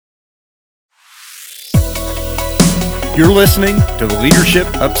You're listening to the Leadership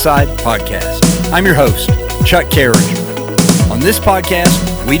Upside Podcast. I'm your host, Chuck Carringer. On this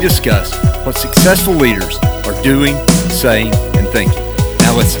podcast, we discuss what successful leaders are doing, saying, and thinking.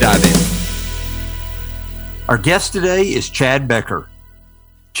 Now let's dive in. Our guest today is Chad Becker.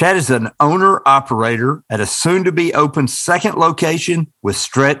 Chad is an owner-operator at a soon-to-be-open second location with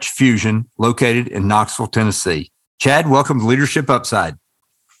Stretch Fusion located in Knoxville, Tennessee. Chad, welcome to Leadership Upside.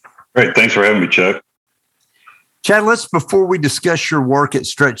 Great. Thanks for having me, Chuck. Chad, before we discuss your work at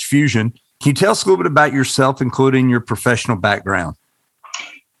Stretch Fusion, can you tell us a little bit about yourself, including your professional background?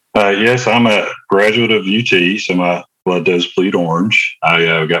 Yes, I'm a graduate of UT, so my blood does bleed orange.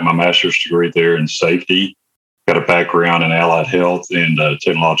 I got my master's degree there in safety, got a background in allied health and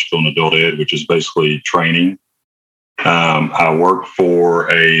technological and adult ed, which is basically training. I work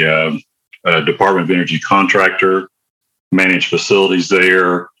for a Department of Energy contractor, manage facilities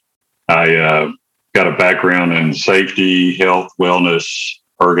there. I got a background in safety, health, wellness,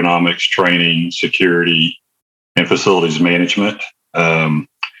 ergonomics, training, security, and facilities management. The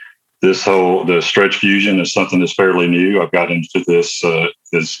Stretch Fusion is something that's fairly new. I've got into this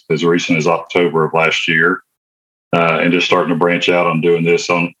as recent as October of last year, and just starting to branch out on doing this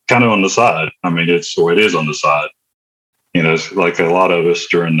on the side. I mean, it is on the side. You know, it's like a lot of us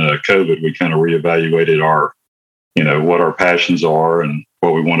during COVID, we kind of reevaluated what our passions are and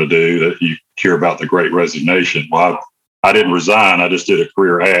what we want to do. That you hear about the Great Resignation. Well, I didn't resign. I just did a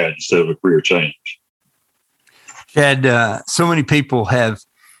career ad instead of a career change. Chad, so many people have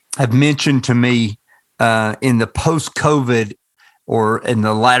mentioned to me in the post-COVID or in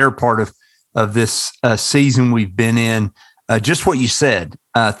the latter part of this season we've been in, just what you said,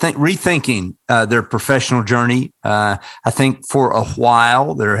 rethinking their professional journey. I think for a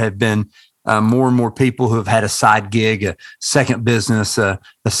while there have been more and more people who have had a side gig, a second business, a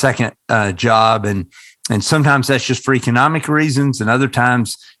second job. And sometimes that's just for economic reasons. And other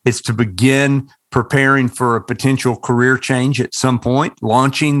times it's to begin preparing for a potential career change at some point,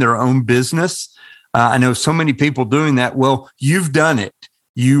 launching their own business. I know so many people doing that. Well, you've done it.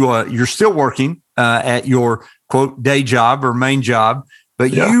 You're still working at your quote day job or main job,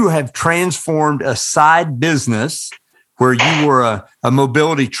 but you have transformed a side business where you were a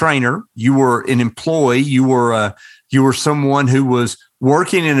mobility trainer, you were an employee, you were someone who was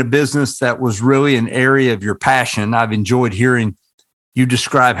working in a business that was really an area of your passion. I've enjoyed hearing you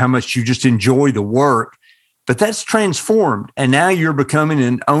describe how much you just enjoy the work, but that's transformed. And now you're becoming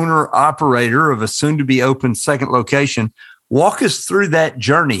an owner-operator of a soon-to-be-open second location. Walk us through that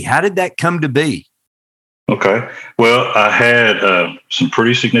journey. How did that come to be? Okay. Well, I had some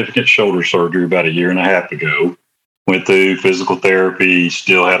pretty significant shoulder surgery about a year and a half ago. Went through physical therapy,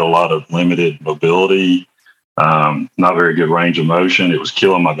 still had a lot of limited mobility, not very good range of motion. It was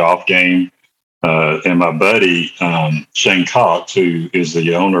killing my golf game. And my buddy, Shane Cox, who is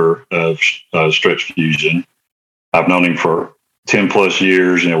the owner of Stretch Fusion, I've known him for 10 plus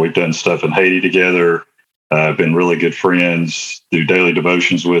years. You know, we've done stuff in Haiti together, been really good friends, do daily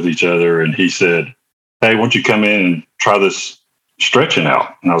devotions with each other. And he said, "Hey, why don't you come in and try this stretching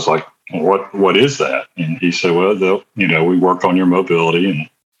out?" And I was like, what is that? And he said, well, we work on your mobility and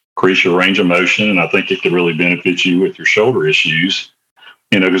increase your range of motion. And I think it could really benefit you with your shoulder issues,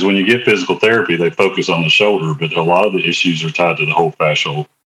 because when you get physical therapy, they focus on the shoulder, but a lot of the issues are tied to the whole fascial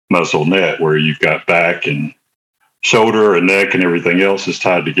muscle net, where you've got back and shoulder and neck and everything else is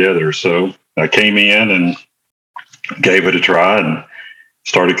tied together. So I came in and gave it a try and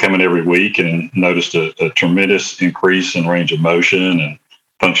started coming every week and noticed a tremendous increase in range of motion and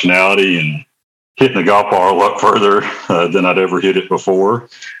functionality, and hitting the golf ball a lot further than I'd ever hit it before.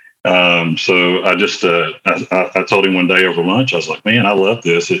 So I just I told him one day over lunch, I was like, "Man, I love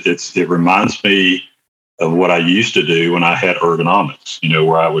this. It reminds me of what I used to do when I had ergonomics.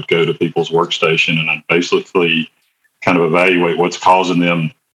 Where I would go to people's workstation and I'd basically kind of evaluate what's causing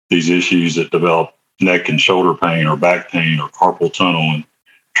them these issues that develop neck and shoulder pain or back pain or carpal tunnel, and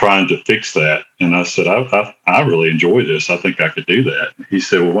trying to fix that." And I said, I really enjoy this. I think I could do that. He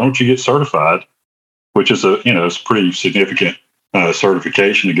said, "Well, why don't you get certified?" Which is it's a pretty significant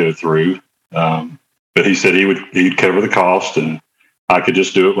certification to go through. But he said he'd cover the cost, and I could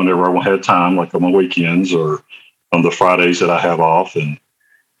just do it whenever I had time, like on my weekends or on the Fridays that I have off. And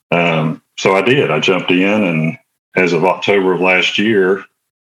so I did. I jumped in, and as of October of last year,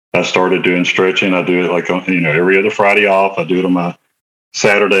 I started doing stretching. I do it like every other Friday off. I do it on my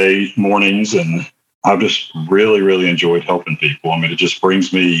Saturday mornings, and I've just really, really enjoyed helping people. I mean, it just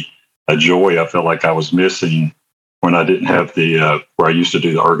brings me a joy I felt like I was missing when I didn't have where I used to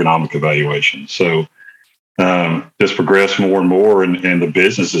do the ergonomic evaluation. So just progressed more and more, and the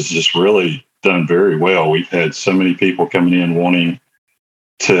business is just really done very well. We've had so many people coming in wanting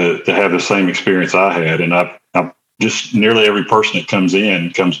to have the same experience I had. And I've just nearly every person that comes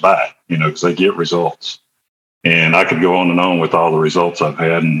in comes back, because they get results. And I could go on and on with all the results I've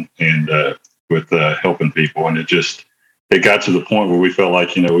had and with helping people. And it got to the point where we felt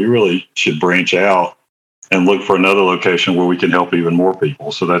like, we really should branch out and look for another location where we can help even more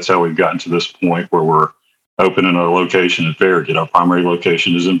people. So that's how we've gotten to this point where we're opening a location in Farragut. Our primary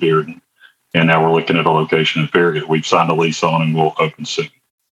location is in Bearden. And now we're looking at a location in Farragut. We've signed a lease on and we'll open soon.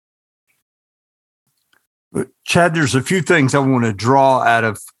 Chad, there's a few things I want to draw out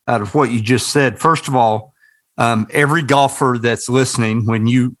of what you just said. First of all, every golfer that's listening, when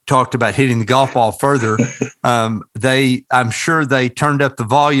you talked about hitting the golf ball further, I'm sure they turned up the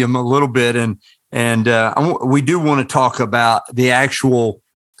volume a little bit, and we do want to talk about the actual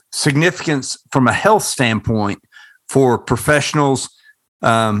significance from a health standpoint for professionals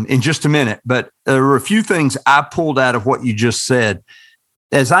in just a minute. But there were a few things I pulled out of what you just said.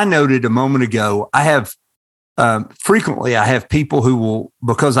 As I noted a moment ago, I have frequently people who will,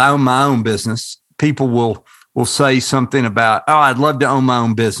 because I own my own business, people will say something about, oh, I'd love to own my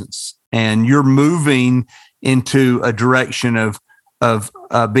own business. And you're moving into a direction of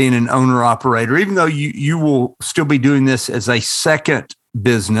being an owner operator, even though you will still be doing this as a second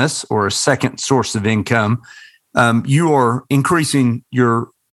business or a second source of income. You are increasing your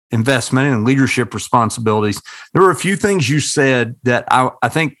investment and leadership responsibilities. There were a few things you said that I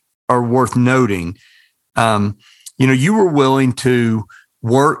think are worth noting. You were willing to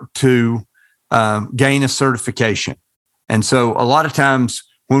work to gain a certification. And so a lot of times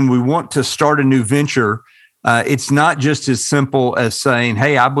when we want to start a new venture, it's not just as simple as saying,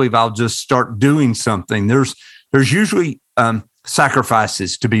 hey, I believe I'll just start doing something. There's usually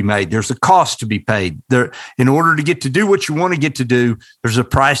sacrifices to be made. There's a cost to be paid. There, in order to get to do what you want to get to do, there's a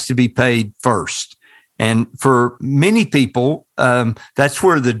price to be paid first. And for many people, that's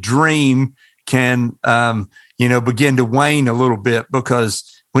where the dream can, begin to wane a little bit, because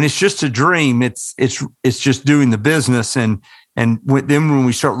when it's just a dream, it's just doing the business. And then when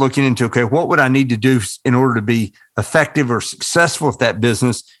we start looking into, okay, what would I need to do in order to be effective or successful with that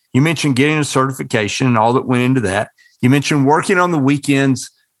business? You mentioned getting a certification and all that went into that. You mentioned working on the weekends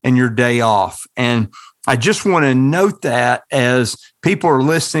and your day off. And I just want to note that as people are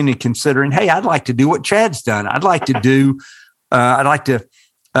listening and considering, hey, I'd like to do what Chad's done. I'd like to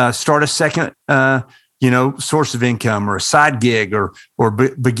start a second, source of income or a side gig or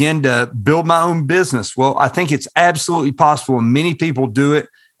begin to build my own business. Well, I think it's absolutely possible. And many people do it.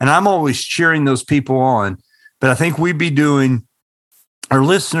 And I'm always cheering those people on. But I think we'd be doing our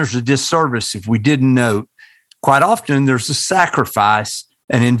listeners a disservice if we didn't note quite often there's a sacrifice,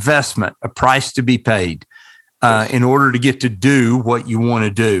 an investment, a price to be paid in order to get to do what you want to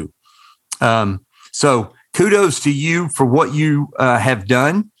do. So kudos to you for what you have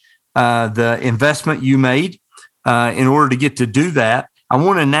done, the investment you made in order to get to do that. I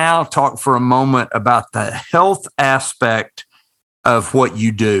want to now talk for a moment about the health aspect of what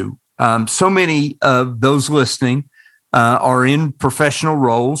you do. So many of those listening are in professional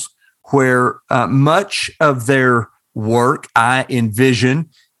roles where much of their work, I envision,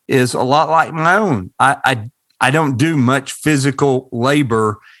 is a lot like my own. I don't do much physical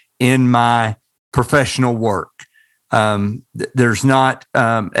labor in my professional work. There's not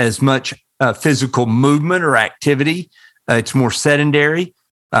as much physical movement or activity. It's more sedentary.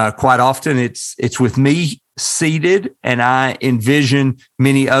 Quite often it's with me seated, and I envision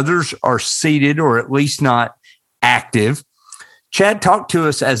many others are seated or at least not active. Chad, talk to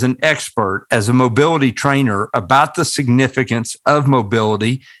us as an expert, as a mobility trainer, about the significance of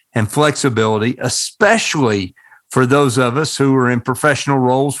mobility and flexibility, especially for those of us who are in professional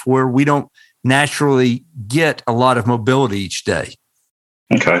roles where we don't naturally get a lot of mobility each day.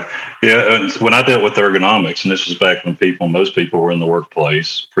 Okay. Yeah. And when I dealt with ergonomics, and this was back when most people were in the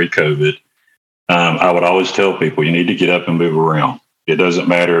workplace pre-COVID, I would always tell people, you need to get up and move around. It doesn't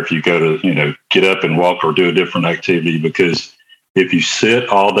matter if you go to, get up and walk or do a different activity, because if you sit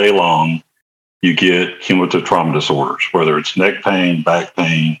all day long, you get cumulative trauma disorders, whether it's neck pain, back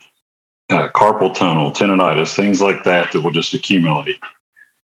pain, carpal tunnel, tendonitis, things like that will just accumulate.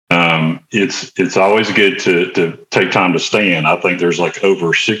 It's always good to take time to stand. I think there's like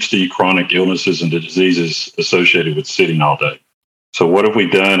over 60 chronic illnesses and diseases associated with sitting all day. So what have we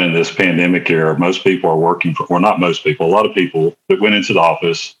done in this pandemic era? Most people are working not most people, a lot of people that went into the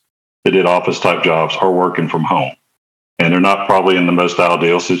office, that did office type jobs, are working from home. And they're not probably in the most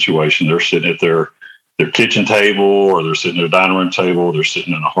ideal situation. They're sitting at their kitchen table, or they're sitting at a dining room table. They're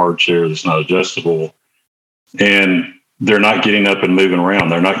sitting in a hard chair that's not adjustable. And they're not getting up and moving around.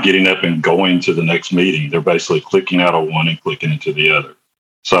 They're not getting up and going to the next meeting. They're basically clicking out of one and clicking into the other.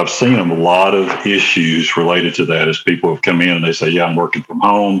 So I've seen a lot of issues related to that as people have come in and they say, yeah, I'm working from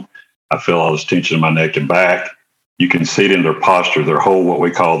home. I feel all this tension in my neck and back. You can see it in their posture. Their whole, what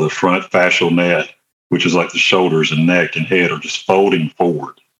we call the front fascial net, which is like the shoulders and neck and head, are just folding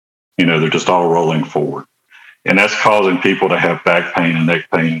forward. They're just all rolling forward. And that's causing people to have back pain and neck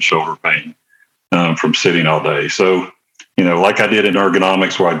pain and shoulder pain from sitting all day. So, like I did in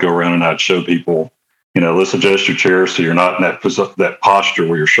ergonomics, where I'd go around and I'd show people, let's adjust your chair so you're not in that posture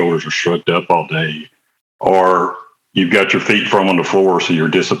where your shoulders are shrugged up all day, or you've got your feet firm on the floor so you're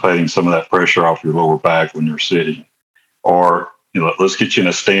dissipating some of that pressure off your lower back when you're sitting, or let's get you in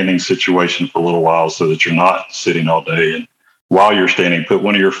a standing situation for a little while so that you're not sitting all day. And while you're standing, put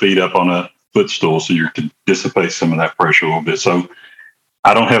one of your feet up on a footstool so you can dissipate some of that pressure a little bit. So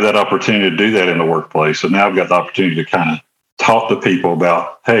I don't have that opportunity to do that in the workplace. So now I've got the opportunity to kind of talk to people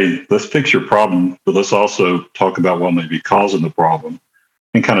about, hey, let's fix your problem, but let's also talk about what may be causing the problem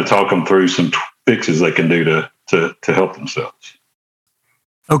and kind of talk them through some fixes they can do to help themselves.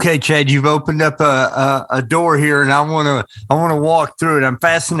 Okay, Chad, you've opened up a door here, and I want to walk through it. I'm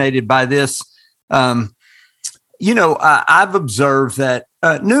fascinated by this. I've observed that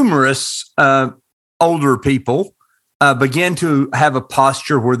numerous older people begin to have a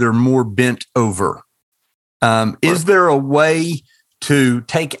posture where they're more bent over. Is there a way to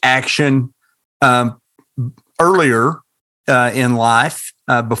take action earlier in life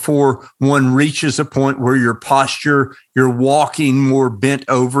before one reaches a point where your posture, you're walking more bent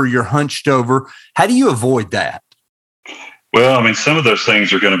over, you're hunched over? How do you avoid that? Well, some of those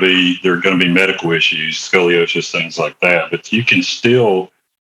things are going to be medical issues, scoliosis, things like that. But you can still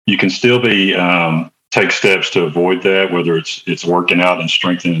be take steps to avoid that, whether it's working out and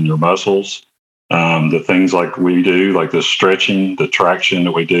strengthening your muscles. The things like we do, like the stretching, the traction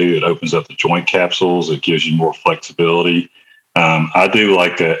that we do, it opens up the joint capsules. It gives you more flexibility. I do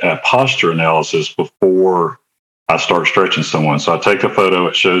like a posture analysis before I start stretching someone. So I take a photo,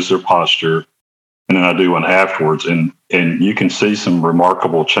 it shows their posture, and then I do one afterwards. And you can see some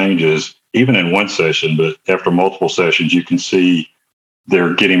remarkable changes, even in one session, but after multiple sessions, you can see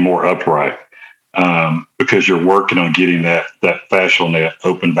they're getting more upright because you're working on getting that fascial net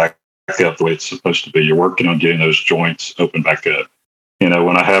open back up the way it's supposed to be. You're working on getting those joints open back up.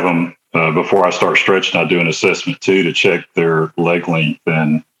 When I have them, before I start stretching, I do an assessment too to check their leg length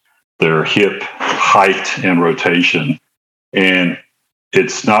and their hip height and rotation. And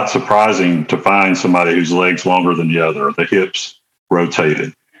it's not surprising to find somebody whose leg's longer than the other, the hips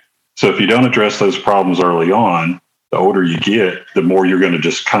rotated. So if you don't address those problems early on, the older you get, the more you're going to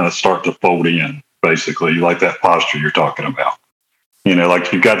just kind of start to fold in, basically, like that posture you're talking about. Like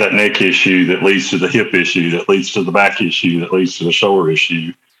if you've got that neck issue that leads to the hip issue, that leads to the back issue, that leads to the shoulder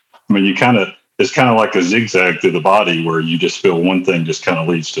issue. It's kind of like a zigzag through the body where you just feel one thing just kind of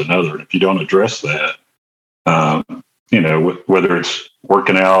leads to another. And if you don't address that, whether it's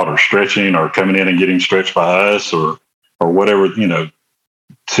working out or stretching or coming in and getting stretched by us or whatever,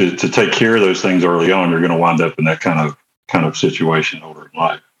 to take care of those things early on, you're going to wind up in that kind of situation older in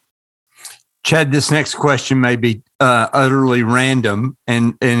life. Chad, this next question may be utterly random,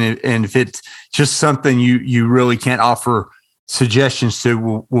 and if it's just something you really can't offer suggestions to,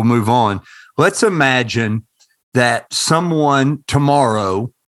 we'll move on. Let's imagine that someone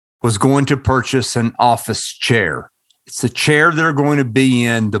tomorrow was going to purchase an office chair. It's the chair they're going to be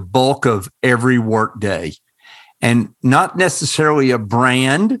in the bulk of every workday, and not necessarily a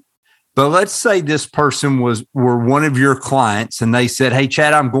brand. But let's say this person were one of your clients and they said, hey,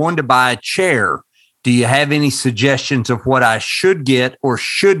 Chad, I'm going to buy a chair. Do you have any suggestions of what I should get or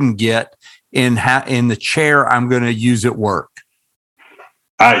shouldn't get in the chair I'm going to use at work?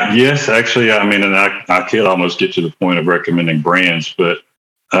 Yes, actually, and I could almost get to the point of recommending brands, but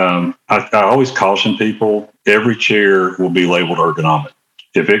I always caution people, every chair will be labeled ergonomic.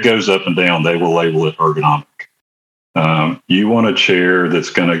 If it goes up and down, they will label it ergonomic. You want a chair that's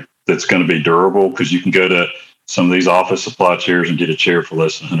going to be durable, because you can go to some of these office supply chairs and get a chair for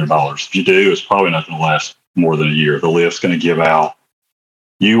less than $100. If you do, it's probably not going to last more than a year. The lift's going to give out.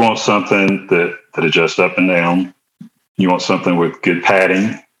 You want something that adjusts up and down. You want something with good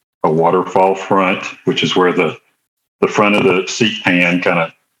padding, a waterfall front, which is where the front of the seat pan kind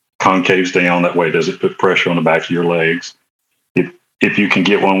of concaves down. That way it doesn't put pressure on the back of your legs. If you can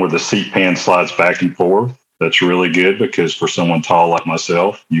get one where the seat pan slides back and forth, that's really good, because for someone tall like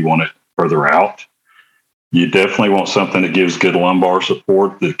myself, you want it further out. You definitely want something that gives good lumbar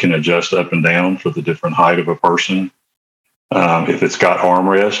support that can adjust up and down for the different height of a person. If it's got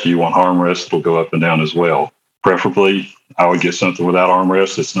armrest, you want armrest that'll go up and down as well. Preferably, I would get something without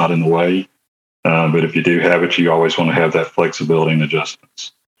armrest that's not in the way. But if you do have it, you always want to have that flexibility and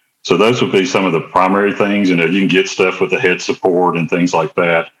adjustments. So those would be some of the primary things. And if you can get stuff with the head support and things like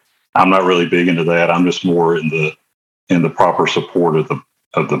that, I'm not really big into that. I'm just more in the proper support of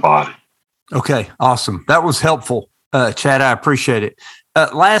the body. Okay, awesome. That was helpful, Chad. I appreciate it.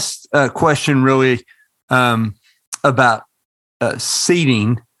 Last question, really, about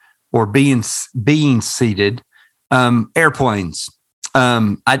seating or being seated. Airplanes.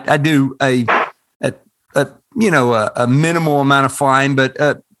 I do a minimal amount of flying, but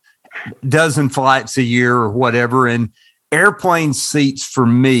a dozen flights a year or whatever. And airplane seats for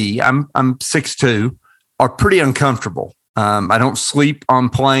me, I'm 6'2", are pretty uncomfortable. I don't sleep on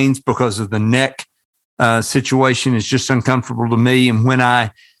planes because of the neck situation is just uncomfortable to me. And when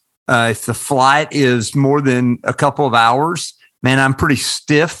if the flight is more than a couple of hours, man, I'm pretty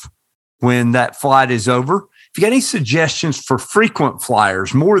stiff when that flight is over. If you got any suggestions for frequent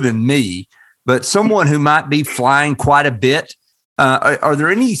flyers, more than me, but someone who might be flying quite a bit, are there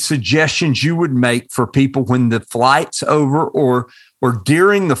any suggestions you would make for people when the flight's over or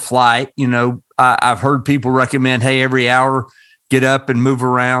during the flight? I've heard people recommend, hey, every hour, get up and move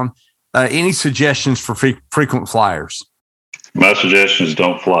around. Any suggestions for frequent flyers? My suggestion is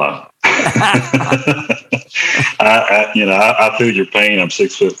don't fly. I feel your pain. I'm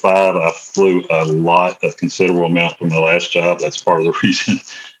 6'5". I flew a considerable amount from my last job. That's part of the reason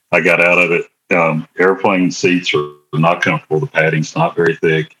I got out of it. Airplane seats are not comfortable. The padding's not very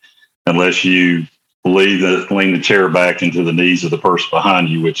thick unless you lean the chair back into the knees of the person behind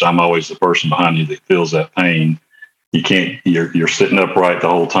you, which I'm always the person behind you that feels that pain. You can't. You're sitting upright the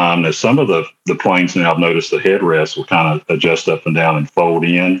whole time. Now, some of the planes now I've noticed the headrest will kind of adjust up and down and fold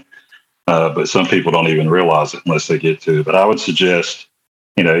in. But some people don't even realize it unless they get to it. But I would suggest,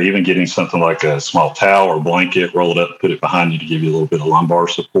 even getting something like a small towel or blanket, roll it up, put it behind you to give you a little bit of lumbar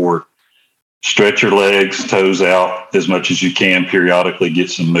support. Stretch your legs, toes out as much as you can. Periodically get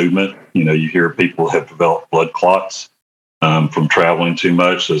some movement. You hear people have developed blood clots from traveling too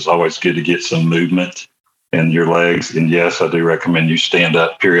much. So it's always good to get some movement in your legs. And yes, I do recommend you stand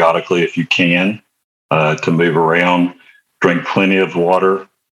up periodically if you can to move around. Drink plenty of water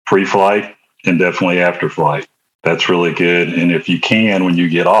pre-flight and definitely after flight. That's really good. And if you can, when you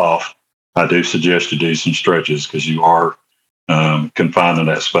get off, I do suggest you do some stretches because you are confined in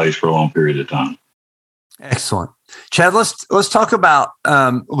that space for a long period of time. Excellent. Chad, let's talk about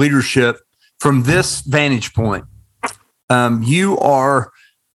leadership from this vantage point. You are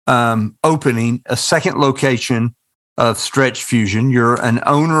opening a second location of Stretch Fusion. You're an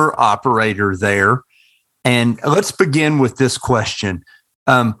owner operator there. And let's begin with this question.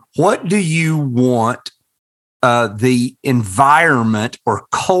 What do you want the environment or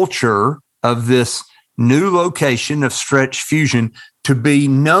culture of this new location of Stretch Fusion to be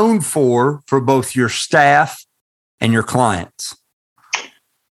known for both your staff and your clients?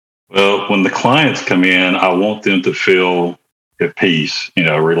 Well, when the clients come in, I want them to feel at peace,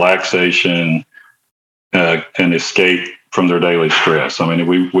 relaxation, and escape from their daily stress. I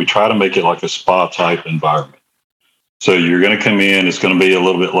mean, we try to make it like a spa type environment. So you're going to come in, it's going to be a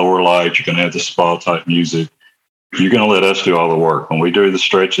little bit lower light. You're going to have the spa type music. You're going to let us do all the work. When we do the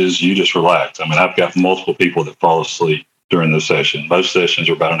stretches, you just relax. I mean, I've got multiple people that fall asleep during the session. Most sessions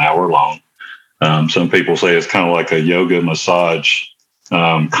are about an hour long. Some people say it's kind of like a yoga massage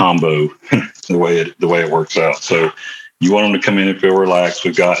combo, the way it works out. So you want them to come in and feel relaxed.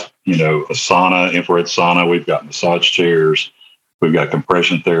 We've got, a sauna, infrared sauna. We've got massage chairs. We've got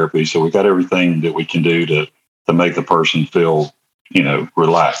compression therapy. So we've got everything that we can do to make the person feel,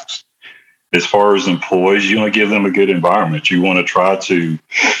 relaxed. As far as employees, you want to give them a good environment. You want to try to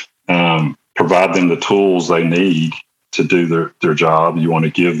provide them the tools they need to do their job. You want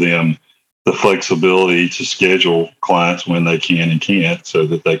to give them the flexibility to schedule clients when they can and can't so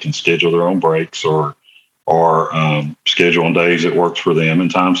that they can schedule their own breaks or schedule on days that works for them and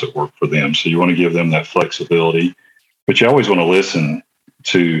times that work for them. So you want to give them that flexibility, but you always want to listen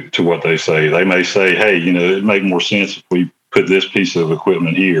to what they say. They may say, hey, it'd make more sense if we put this piece of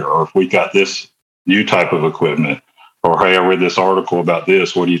equipment here, or if we got this new type of equipment, or, hey, I read this article about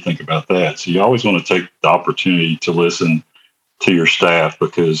this. What do you think about that? So you always want to take the opportunity to listen to your staff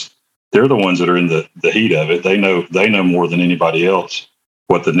because they're the ones that are in the heat of it. They know more than anybody else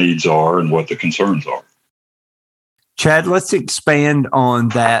what the needs are and what the concerns are. Chad, let's expand on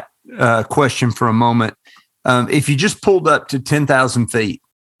that question for a moment. If you just pulled up to 10,000 feet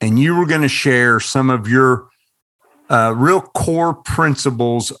and you were going to share some of your real core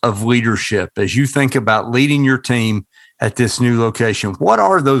principles of leadership as you think about leading your team at this new location, what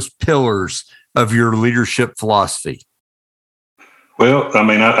are those pillars of your leadership philosophy? Well, I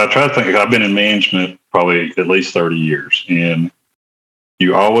mean, I try to think. I've been in management probably at least 30 years, and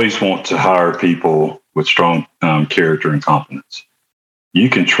you always want to hire people with strong character and competence. You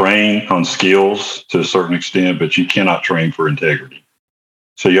can train on skills to a certain extent, but you cannot train for integrity.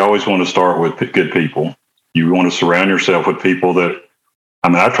 So you always want to start with good people. You want to surround yourself with people that, I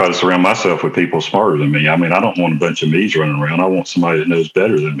mean, I try to surround myself with people smarter than me. I mean, I don't want a bunch of me's running around. I want somebody that knows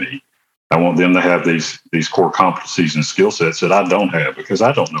better than me. I want them to have these core competencies and skill sets that I don't have, because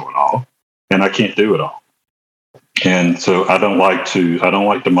I don't know it all and I can't do it all. And so I don't like to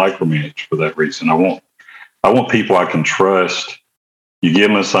micromanage for that reason. I want people I can trust. You give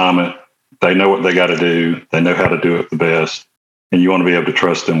them an assignment, they know what they got to do, they know how to do it the best, and you want to be able to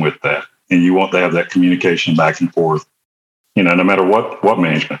trust them with that. And you want to have that communication back and forth, no matter what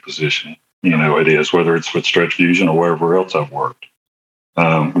management position, it is, whether it's with Stretch Fusion or wherever else I've worked.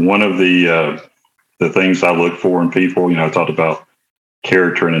 One of the things I look for in people, I talked about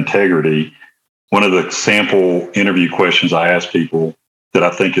character and integrity. One of the sample interview questions I ask people that I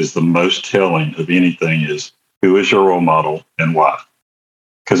think is the most telling of anything is, who is your role model and why?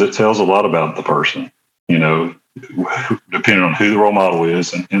 Because it tells a lot about the person, depending on who the role model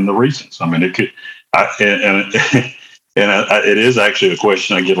is and the reasons. I mean, it could, it is actually a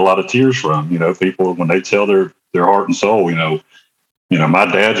question I get a lot of tears from, people when they tell their heart and soul, my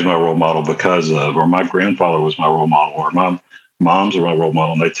dad's my role model because of, or my grandfather was my role model, or my mom's my role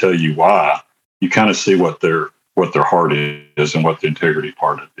model, and they tell you why. You kind of see what their heart is and what the integrity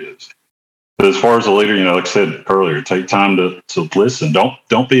part of it is. But as far as a leader, like I said earlier, take time to listen.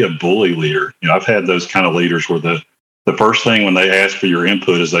 Don't be a bully leader. I've had those kind of leaders where the first thing when they ask for your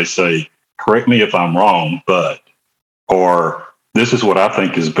input is they say, correct me if I'm wrong, or this is what I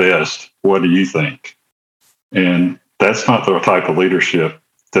think is best. What do you think? And that's not the type of leadership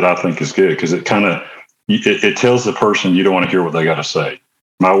that I think is good, because it tells the person you don't want to hear what they got to say.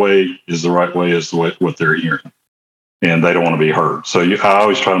 My way is the right way, is what they're hearing, and they don't want to be heard. So I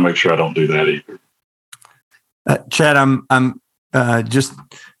always try to make sure I don't do that either. Chad, I'm just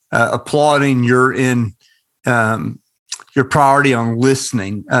applauding your priority on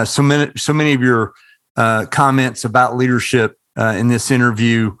listening. So many of your comments about leadership in this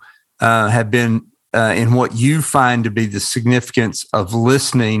interview have been in what you find to be the significance of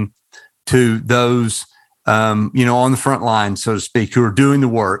listening to those, on the front line, so to speak, who are doing the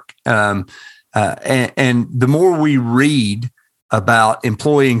work. And the more we read about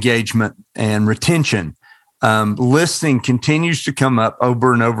employee engagement and retention, listening continues to come up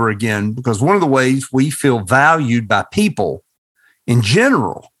over and over again, because one of the ways we feel valued by people in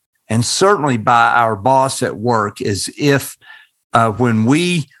general, and certainly by our boss at work, is if when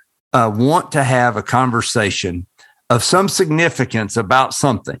we want to have a conversation of some significance about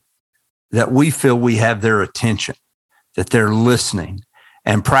something, that we feel we have their attention, that they're listening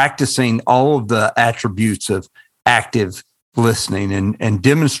and practicing all of the attributes of active listening and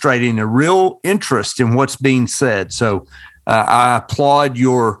demonstrating a real interest in what's being said. So I applaud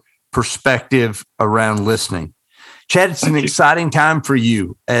your perspective around listening. Chad, it's an exciting time for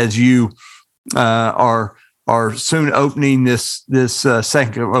you as you are soon opening this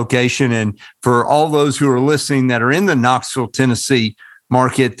second location. And for all those who are listening that are in the Knoxville, Tennessee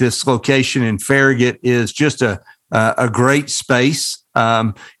market, this location in Farragut is just a great space.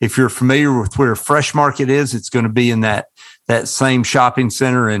 If you're familiar with where Fresh Market is, it's going to be in that same shopping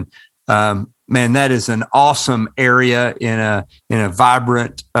center. And man, that is an awesome area in a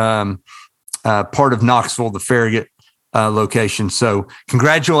vibrant part of Knoxville, the Farragut location. So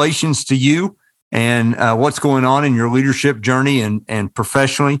congratulations to you and what's going on in your leadership journey and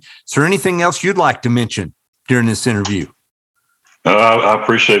professionally. Is there anything else you'd like to mention during this interview? I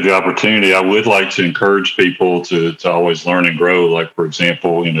appreciate the opportunity. I would like to encourage people to always learn and grow. Like, for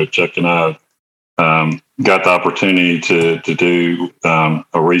example, Chuck and I got the opportunity to do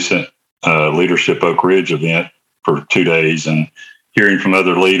a recent Leadership Oak Ridge event for 2 days, and hearing from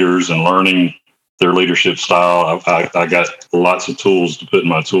other leaders and learning their leadership style. I got lots of tools to put in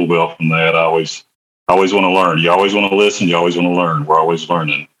my tool belt from that. I always want to learn. You always want to listen. You always want to learn. We're always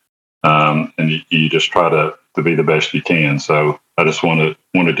learning. And you just try to be the best you can. So I just wanted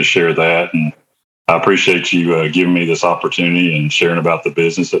to share that. And I appreciate you giving me this opportunity and sharing about the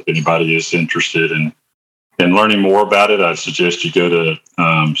business. If anybody is interested in learning more about it, I suggest you go to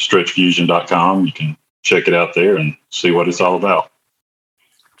stretchfusion.com. You can check it out there and see what it's all about.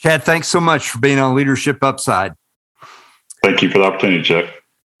 Chad, thanks so much for being on Leadership Upside. Thank you for the opportunity, Chuck.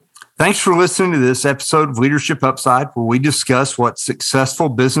 Thanks for listening to this episode of Leadership Upside, where we discuss what successful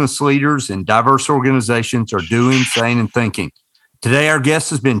business leaders in diverse organizations are doing, saying, and thinking. Today, our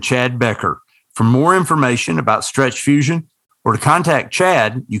guest has been Chad Becker, For more information about Stretch Fusion or to contact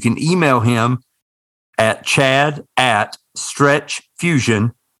Chad, you can email him at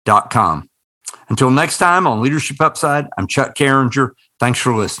chad@stretchfusion.com. Until next time on Leadership Upside, I'm Chuck Carringer. Thanks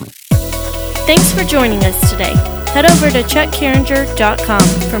for listening. Thanks for joining us today. Head over to chuckcarringer.com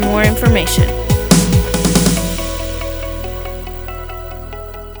for more information.